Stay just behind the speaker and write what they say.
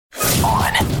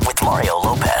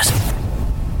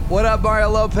What up, Mario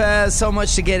Lopez? So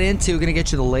much to get into. Going to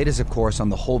get you the latest, of course, on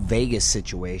the whole Vegas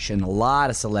situation. A lot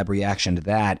of celebrity reaction to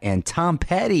that. And Tom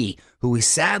Petty, who we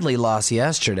sadly lost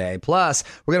yesterday. Plus,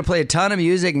 we're going to play a ton of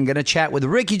music and going to chat with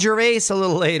Ricky Gervais a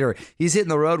little later. He's hitting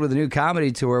the road with a new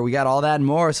comedy tour. We got all that and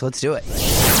more, so let's do it.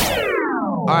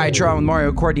 All right, Tron with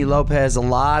Mario, Courtney Lopez. A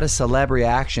lot of celeb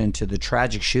reaction to the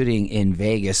tragic shooting in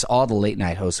Vegas. All the late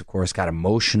night hosts, of course, got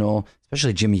emotional,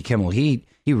 especially Jimmy Kimmel. He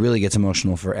really gets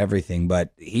emotional for everything,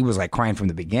 but he was like crying from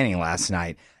the beginning last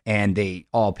night, and they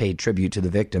all paid tribute to the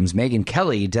victims. Megyn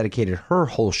Kelly dedicated her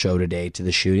whole show today to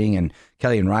the shooting, and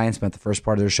Kelly and Ryan spent the first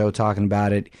part of their show talking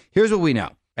about it. Here's what we know.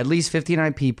 At least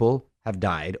 59 people have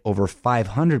died. Over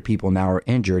 500 people now are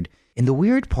injured. And the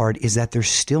weird part is that there's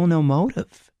still no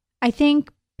motive. I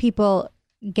think people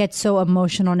get so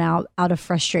emotional now out of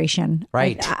frustration.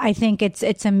 Right. I think it's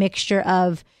a mixture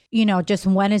of, just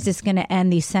when is this going to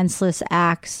end, these senseless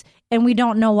acts? And we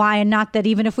don't know why. And not that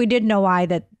even if we did know why,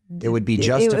 that it would be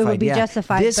justified. It would be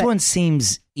justified. This one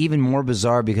seems even more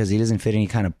bizarre because he doesn't fit any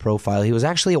kind of profile. He was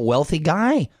actually a wealthy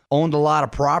guy, owned a lot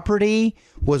of property,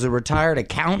 was a retired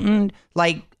accountant.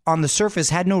 Like, on the surface,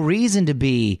 had no reason to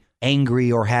be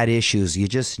angry or had issues. You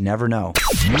just never know.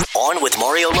 On with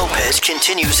Mario Lopez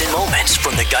continues in moments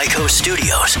from the Geico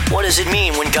Studios. What does it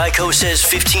mean when Geico says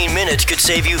 15 minutes could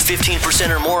save you 15%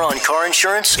 or more on car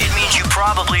insurance? It means you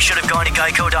probably should have gone to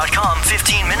geico.com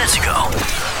 15 minutes ago.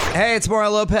 Hey, it's Mario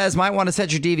Lopez. Might want to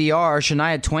set your DVR.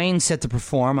 Shania Twain set to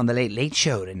perform on the Late Late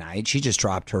Show tonight. She just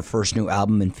dropped her first new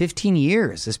album in 15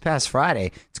 years this past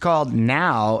Friday. It's called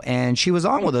Now, and she was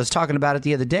on with us talking about it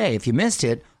the other day. If you missed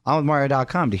it,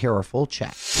 onwithmario.com to hear our full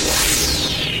chat.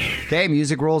 Okay,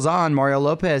 music rolls on. Mario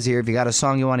Lopez here. If you got a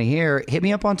song you want to hear, hit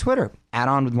me up on Twitter,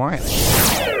 @OnWithMario.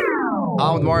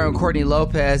 On with Mario and Courtney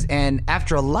Lopez. And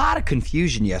after a lot of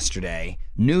confusion yesterday,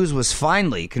 news was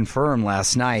finally confirmed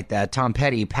last night that Tom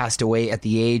Petty passed away at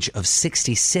the age of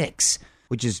 66,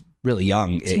 which is really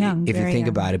young, if you think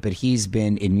about it. But he's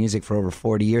been in music for over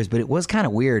 40 years. But it was kind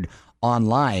of weird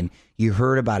online. You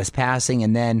heard about his passing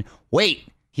and then, wait,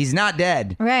 he's not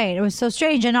dead. Right. It was so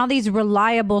strange. And all these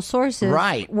reliable sources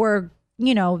were,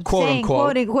 saying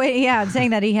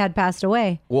that he had passed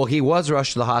away. Well, he was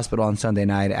rushed to the hospital on Sunday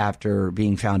night after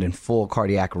being found in full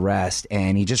cardiac arrest.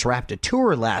 And he just wrapped a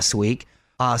tour last week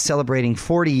celebrating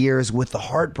 40 years with the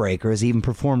Heartbreakers. He even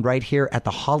performed right here at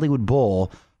the Hollywood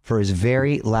Bowl for his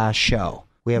very last show.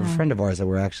 We have a friend of ours that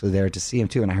were actually there to see him,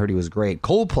 too, and I heard he was great.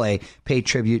 Coldplay paid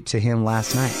tribute to him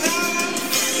last night.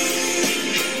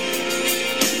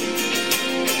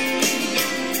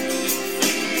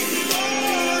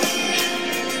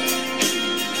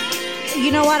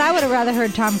 You know what? I would have rather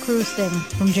heard Tom Cruise sing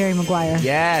from Jerry Maguire.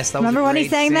 Yes, that Remember was a when great he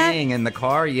sang that? in the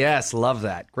car? Yes, love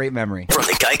that. Great memory. From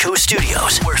the Geico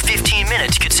Studios, where 15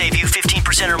 minutes could save you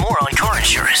 15% or more on car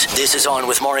insurance. This is On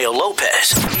with Mario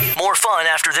Lopez. More fun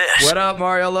after this. What up,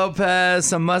 Mario Lopez?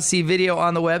 Some must-see video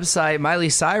on the website. Miley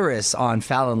Cyrus on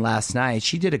Fallon last night.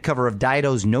 She did a cover of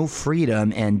Dido's No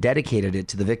Freedom and dedicated it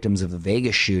to the victims of the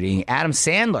Vegas shooting. Adam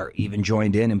Sandler even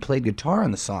joined in and played guitar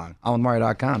on the song.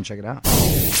 OnWithMario.com. Check it out.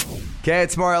 Okay,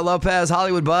 it's Mario Lopez,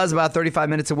 Hollywood Buzz, about 35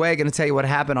 minutes away. Going to tell you what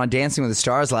happened on Dancing with the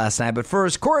Stars last night. But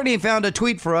first, Courtney found a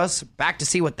tweet for us. Back to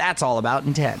see what that's all about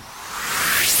in 10.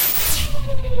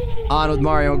 On with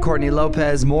Mario and Courtney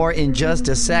Lopez. More in just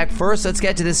a sec. First, let's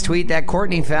get to this tweet that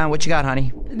Courtney found. What you got,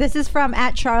 honey? This is from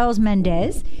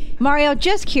 @CharlesMendez. Mario,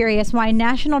 just curious why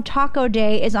National Taco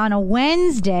Day is on a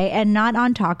Wednesday and not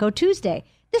on Taco Tuesday.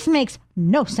 This makes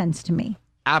no sense to me.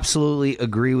 Absolutely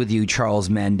agree with you, Charles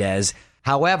Mendez.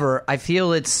 However, I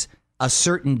feel it's a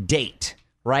certain date,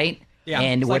 right? Yeah,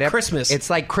 and it's whatever, like Christmas.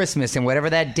 It's like Christmas, and whatever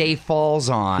that day falls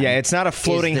on. Yeah, it's not a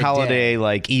floating holiday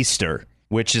like Easter,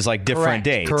 which is like different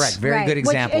days. Correct. Very good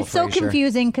example. Which is so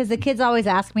confusing because the kids always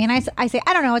ask me, and I say,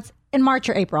 I don't know, it's in March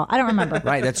or April. I don't remember.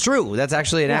 Right, that's true. That's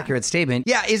actually an accurate statement.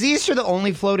 Yeah, is Easter the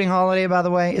only floating holiday, by the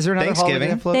way? Is there another holiday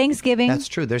that floats? Thanksgiving. That's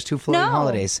true. There's two floating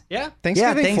holidays. Yeah.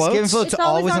 Thanksgiving floats. It's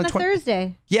always on a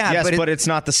Thursday. Yeah, yes, but it's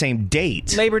not the same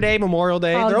date. Labor Day, Memorial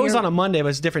Day. Oh, They're always on a Monday, but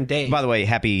it's a different day. By the way,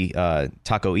 happy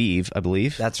Taco Eve, I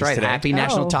believe. That's right. Today. Happy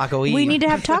National Taco Eve. We need to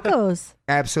have tacos.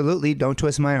 Absolutely. Don't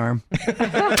twist my arm. Want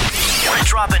to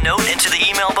drop a note into the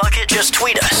email bucket? Just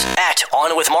tweet us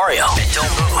 @OnWithMario. And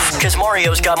don't move, because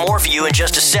Mario's got more for you in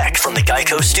just a sec from the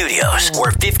Geico Studios,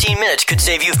 where 15 minutes could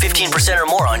save you 15% or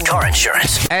more on car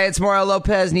insurance. Hey, it's Mario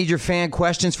Lopez. Need your fan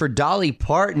questions for Dolly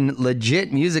Parton,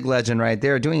 legit music legend right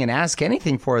there, doing an Ask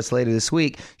Anything for us later this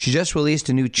week. She just released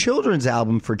a new children's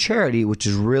album for charity, which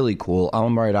is really cool.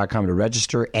 OnWithMario.com to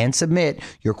register and submit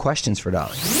your questions for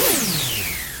Dolly.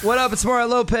 What up? It's Mario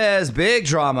Lopez. Big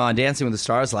drama on Dancing with the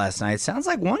Stars last night. Sounds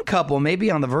like one couple may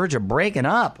be on the verge of breaking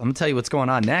up. I'm going to tell you what's going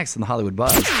on next in the Hollywood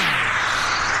Buzz.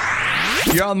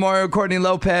 You're on Mario Courtney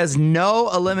Lopez. No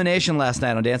elimination last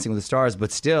night on Dancing with the Stars,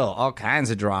 but still all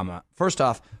kinds of drama. First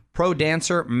off, pro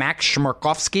dancer Max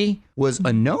Schmarkowski was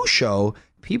a no-show.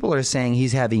 People are saying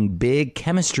he's having big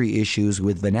chemistry issues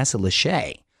with Vanessa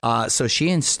Lachey. So she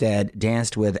instead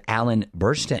danced with Alan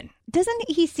Burstyn. Doesn't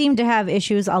he seem to have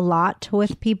issues a lot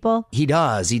with people? He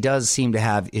does. He does seem to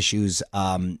have issues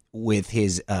with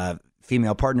his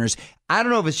female partners. I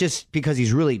don't know if it's just because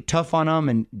he's really tough on them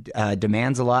and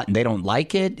demands a lot and they don't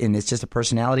like it and it's just a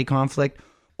personality conflict,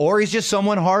 or he's just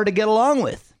someone hard to get along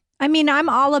with. I mean, I'm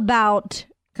all about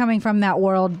coming from that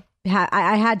world.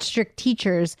 I had strict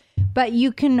teachers, but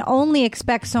you can only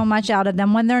expect so much out of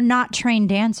them when they're not trained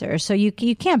dancers. So you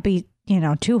can't be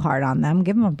too hard on them.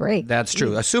 Give them a break. That's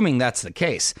true, assuming that's the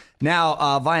case.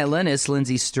 Now, violinist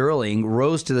Lindsey Sterling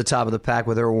rose to the top of the pack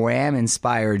with her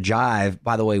Wham-inspired jive.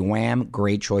 By the way, Wham,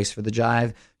 great choice for the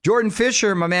jive. Jordan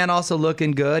Fisher, my man, also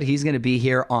looking good. He's going to be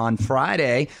here on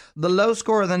Friday. The low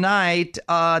score of the night,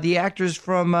 the actors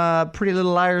from Pretty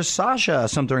Little Liars, Sasha,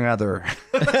 something or other.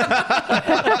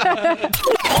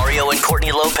 Mario and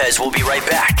Courtney Lopez will be right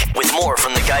back with more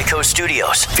from the Geico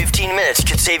Studios. 15 minutes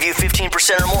could save you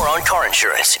 15% or more on car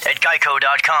insurance at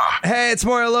geico.com. Hey, it's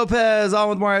Mario Lopez on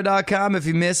with Mario.com. If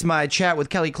you missed my chat with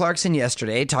Kelly Clarkson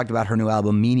yesterday, talked about her new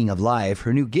album, Meaning of Life,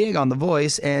 her new gig on The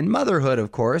Voice, and motherhood,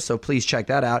 of course, so please check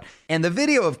that out. And the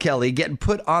video of Kelly getting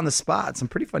put on the spot. Some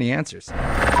pretty funny answers. All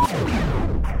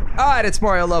right, it's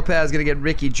Mario Lopez. Going to get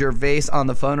Ricky Gervais on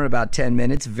the phone in about 10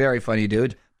 minutes. Very funny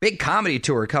dude. Big comedy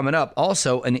tour coming up.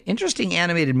 Also, an interesting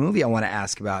animated movie I want to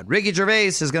ask about. Ricky Gervais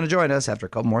is going to join us after a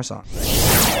couple more songs.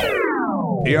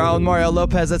 You're on Mario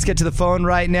Lopez. Let's get to the phone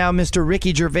right now. Mr.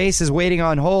 Ricky Gervais is waiting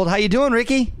on hold. How you doing,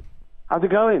 Ricky? How's it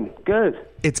going? Good.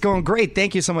 It's going great.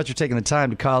 Thank you so much for taking the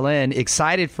time to call in.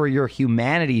 Excited for your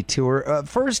Humanity tour.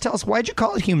 First, tell us, why'd you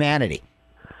call it Humanity?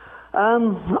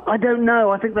 I don't know.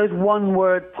 I think those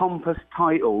one-word pompous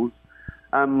titles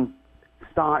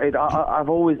started. I've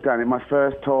always done it. My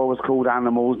first tour was called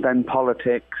Animals, then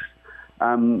Politics,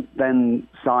 then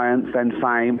Science, then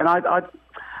Fame. And I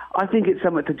think it's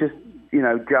something to just,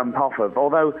 jump off of.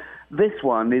 Although this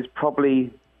one is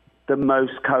probably the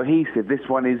most cohesive. This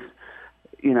one is,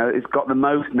 it's got the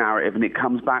most narrative, and it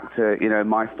comes back to,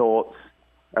 my thoughts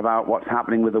about what's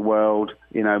happening with the world,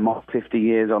 my 50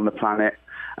 years on the planet.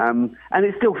 And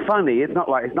it's still funny. It's not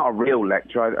a real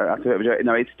lecture.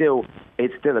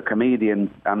 It's still a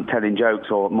comedian telling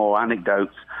jokes or more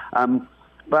anecdotes.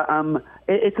 But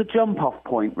it's a jump-off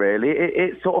point, really.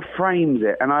 It sort of frames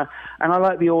it, and I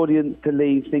like the audience to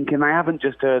leave thinking they haven't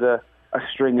just heard a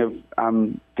string of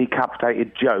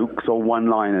decapitated jokes or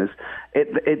one-liners.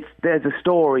 There's a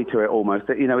story to it almost.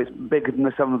 That it's bigger than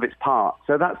the sum of its parts.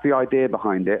 So that's the idea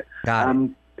behind it. Got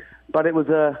it. But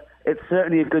it's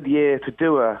certainly a good year to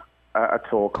do a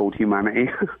tour called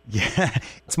Humanity. Yeah,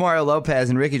 it's Mario Lopez,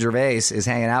 and Ricky Gervais is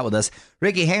hanging out with us.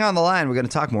 Ricky, hang on the line. We're going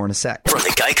to talk more in a sec. From the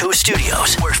Geico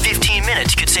Studios, where 15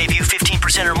 minutes could save you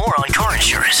 15% or more on car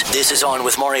insurance. This is On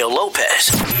with Mario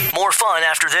Lopez. More fun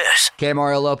after this. Okay,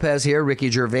 Mario Lopez here.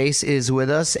 Ricky Gervais is with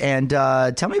us. And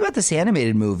tell me about this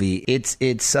animated movie.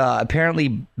 It's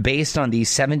apparently based on the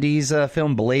 70s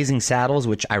film Blazing Saddles,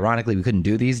 which ironically we couldn't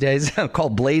do these days,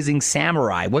 called Blazing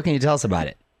Samurai. What can you tell us about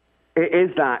it? It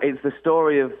is that. It's the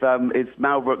story of it's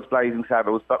Mel Brooks' Blazing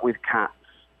Saddles, but with cats.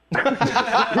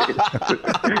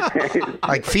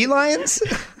 Like felines?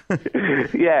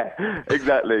 Yeah,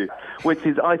 exactly. Which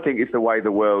is, I think, is the way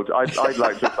the world. I'd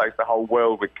like to replace the whole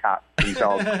world with cats and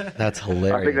dogs. That's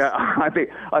hilarious. I think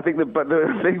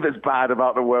the thing that's bad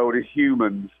about the world is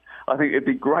humans. I think it'd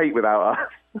be great without us.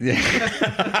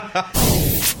 Yeah.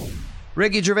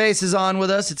 Ricky Gervais is on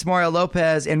with us. It's Mario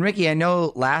Lopez. And Ricky, I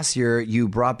know last year you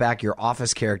brought back your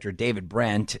Office character, David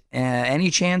Brent.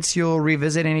 Any chance you'll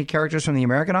revisit any characters from the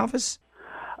American Office?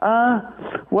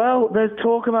 Well, there's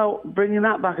talk about bringing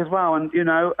that back as well. And,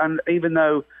 and even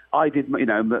though I did,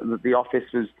 the Office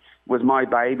was my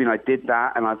baby, and I did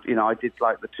that. And I did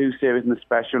like the 2 series and the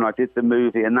special, and I did the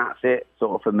movie, and that's it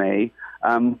sort of for me.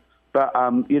 But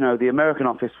the American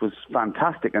Office was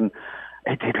fantastic, and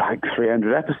it did like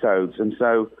 300 episodes. And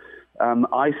so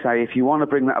I say, if you want to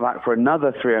bring that back for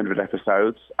another 300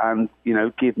 episodes and,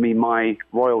 give me my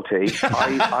royalty,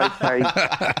 I say,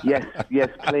 yes,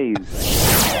 please.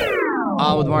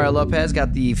 On with Mario Lopez.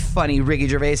 Got the funny Ricky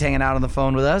Gervais hanging out on the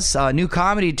phone with us. New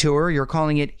comedy tour. You're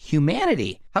calling it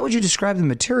Humanity. How would you describe the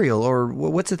material, or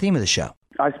what's the theme of the show?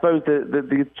 I suppose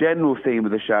the general theme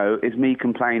of the show is me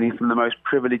complaining from the most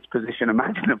privileged position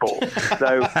imaginable.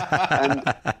 So, and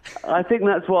I think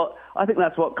that's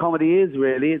what comedy is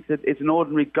really. It's an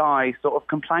ordinary guy sort of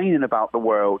complaining about the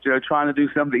world, trying to do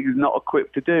something he's not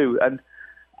equipped to do. And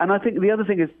I think the other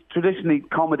thing is traditionally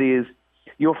comedy is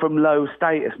you're from low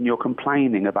status and you're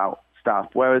complaining about stuff,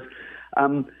 whereas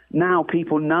now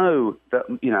people know that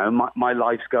my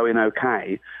life's going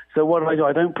okay. So what do?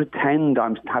 I don't pretend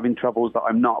I'm having troubles that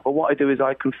I'm not. But what I do is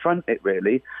I confront it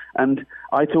really, and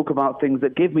I talk about things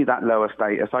that give me that lower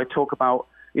status. I talk about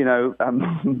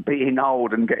being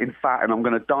old and getting fat, and I'm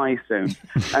going to die soon.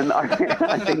 And I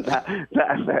think that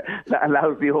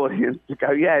allows the audience to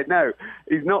go, yeah, no,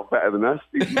 he's not better than us.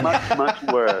 He's much, much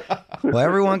worse. Well,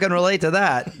 everyone can relate to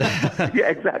that. Yeah,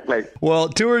 exactly. Well,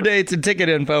 tour dates and ticket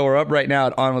info are up right now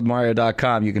at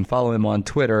onwithmario.com. You can follow him on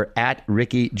Twitter at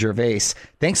Ricky Gervais.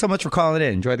 Thanks so much for calling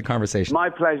in. Enjoyed the conversation. My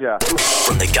pleasure.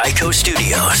 From the Geico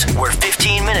Studios, where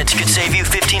 15 minutes could save you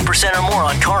 15% or more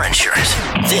on car insurance.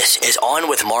 This is On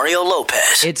with Mario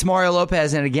Lopez. It's Mario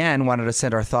Lopez, and again, wanted to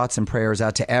send our thoughts and prayers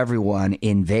out to everyone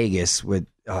in Vegas with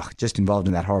just involved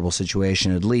in that horrible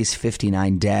situation. At least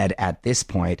 59 dead at this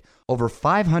point. Over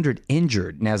 500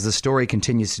 injured. And as the story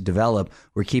continues to develop,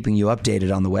 we're keeping you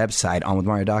updated on the website,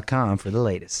 onwithmario.com, for the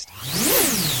latest.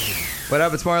 What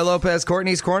up? It's Mario Lopez.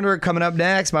 Courtney's Corner coming up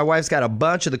next. My wife's got a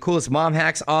bunch of the coolest mom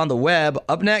hacks on the web.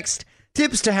 Up next,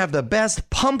 tips to have the best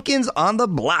pumpkins on the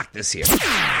block this year.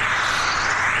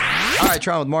 All right,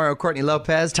 trying with Mario, Courtney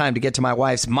Lopez. Time to get to my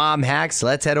wife's mom hacks.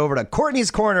 Let's head over to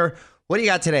Courtney's Corner. What do you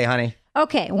got today, honey?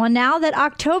 Okay, well, now that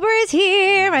October is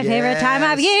here, my favorite time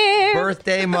of year.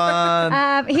 Birthday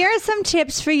month. Here are some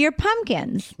tips for your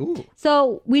pumpkins. Ooh.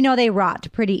 So we know they rot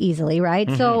pretty easily, right?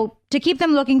 Mm-hmm. So to keep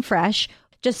them looking fresh,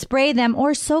 just spray them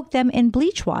or soak them in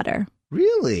bleach water.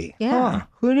 Really? Yeah. Huh.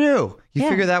 Who knew? You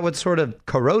figure that would sort of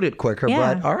corrode it quicker,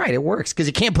 Yeah. but all right, it works because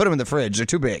you can't put them in the fridge. They're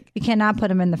too big. You cannot put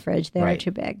them in the fridge. They Right. are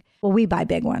too big. Well, we buy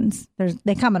big ones.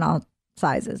 They come in all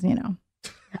sizes,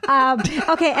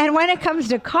 Okay, and when it comes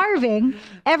to carving,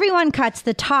 everyone cuts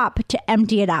the top to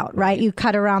empty it out, right? You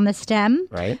cut around the stem.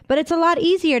 Right. But it's a lot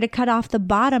easier to cut off the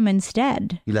bottom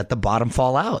instead. You let the bottom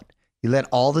fall out. You let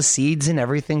all the seeds and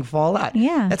everything fall out.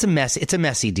 Yeah. That's a mess. It's a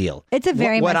messy deal. It's a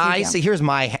very what messy I deal. see. Here's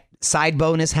my side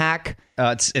bonus hack.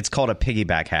 It's called a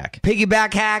piggyback hack.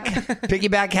 Piggyback hack.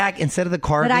 Piggyback hack instead of the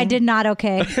carving. But I did not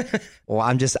okay. Well,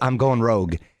 I'm going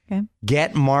rogue. Okay.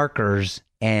 Get markers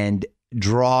and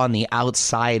draw on the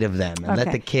outside of them and let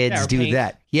Okay. the kids Yeah, or do paint.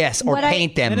 that. Yes, or What I-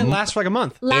 paint them. And it lasts for like a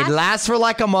month. It lasts for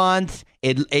like a month.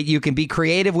 You can be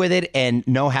creative with it and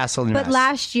no hassle and But mess.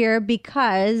 last year,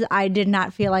 because I did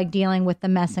not feel like dealing with the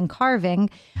mess and carving,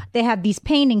 they have these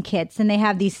painting kits and they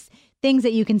have these things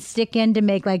that you can stick in to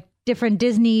make like different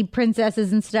Disney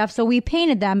princesses and stuff. So we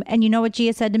painted them. And you know what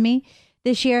Gia said to me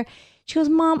this year? She goes,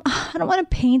 Mom, I don't want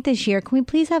to paint this year. Can we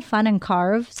please have fun and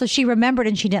carve? So she remembered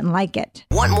and she didn't like it.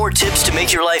 Want more tips to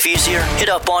make your life easier? Hit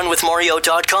up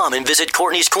onwithmario.com and visit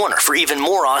Courtney's Corner for even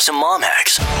more awesome mom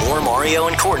hacks. More Mario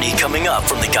and Courtney coming up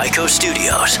from the Geico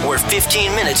Studios, where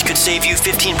 15 minutes could save you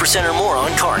 15% or more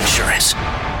on car insurance.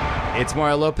 It's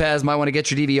Mario Lopez. Might want to get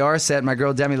your DVR set. My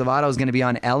girl Demi Lovato is going to be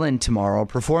on Ellen tomorrow,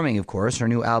 performing, of course. Her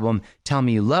new album, Tell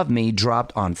Me You Love Me,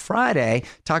 dropped on Friday.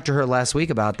 Talked to her last week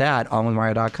about that.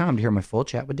 OnWithMario.com to hear my full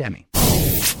chat with Demi.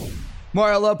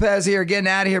 Mario Lopez here, getting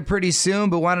out of here pretty soon,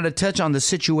 but wanted to touch on the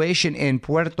situation in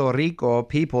Puerto Rico.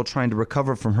 People trying to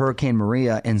recover from Hurricane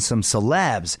Maria and some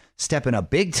celebs stepping up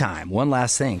big time. One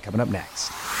last thing coming up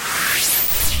next.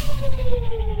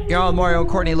 You're on Mario and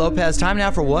Courtney Lopez. Time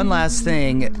now for one last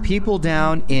thing. People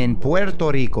down in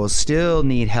Puerto Rico still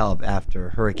need help after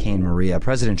Hurricane Maria.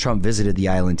 President Trump visited the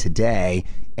island today,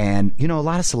 and, a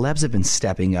lot of celebs have been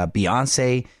stepping up.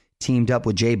 Beyonce teamed up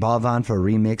with J Balvin for a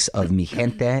remix of Mi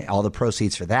Gente. All the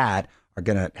proceeds for that are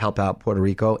going to help out Puerto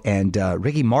Rico. And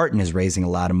Ricky Martin is raising a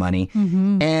lot of money.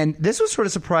 Mm-hmm. And this was sort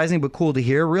of surprising but cool to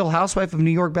hear. Real Housewife of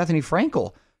New York, Bethany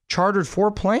Frankel, chartered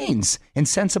 4 planes and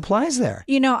sent supplies there.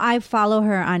 I follow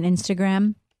her on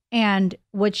Instagram, and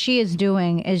what she is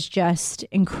doing is just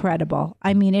incredible.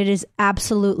 I mean, it is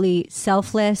absolutely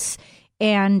selfless,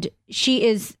 and she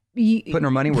is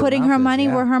putting her money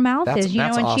where her mouth is.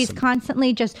 That's and awesome. She's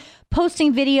constantly just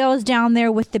posting videos down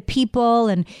there with the people,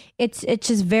 and it's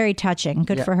just very touching.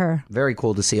 Good for her. Very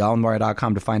cool to see.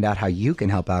 OnWire.com to find out how you can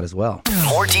help out as well.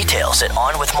 More details at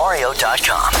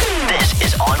onwithmario.com. This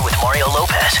is On with Mario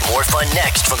Lopez. More fun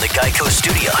next from the Geico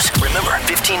Studios. Remember,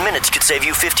 15 minutes could save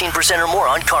you 15% or more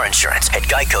on car insurance at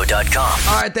geico.com.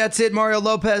 All right, that's it. Mario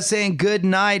Lopez saying good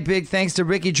night. Big thanks to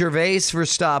Ricky Gervais for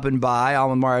stopping by.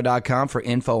 onwithmario.com for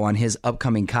info on his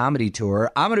upcoming comedy tour.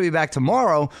 I'm going to be back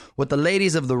tomorrow with the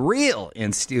ladies of The Real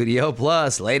in studio,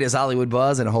 plus latest Hollywood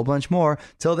buzz and a whole bunch more.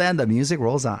 Till then, the music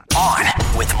rolls on.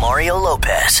 On with Mario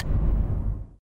Lopez.